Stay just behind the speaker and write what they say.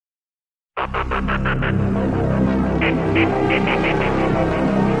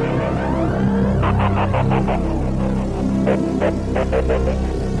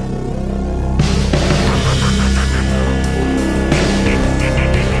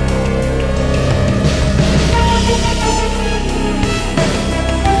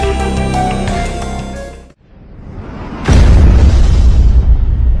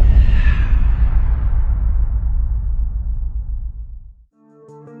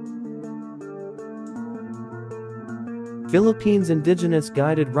Philippines Indigenous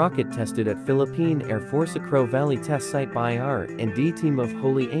guided rocket tested at Philippine Air Force Acro Valley Test Site by R&D team of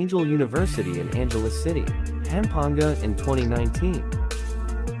Holy Angel University in Angeles City, Pampanga in 2019.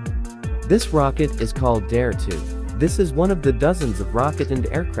 This rocket is called DARE-2. This is one of the dozens of rocket and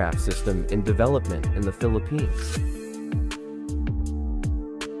aircraft system in development in the Philippines.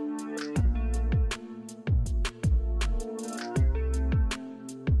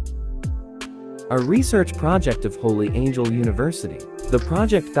 A research project of Holy Angel University. The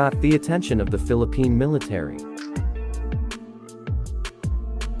project got the attention of the Philippine military.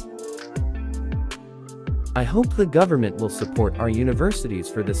 I hope the government will support our universities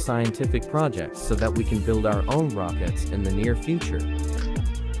for this scientific project so that we can build our own rockets in the near future,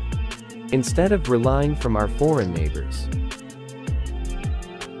 instead of relying from our foreign neighbors.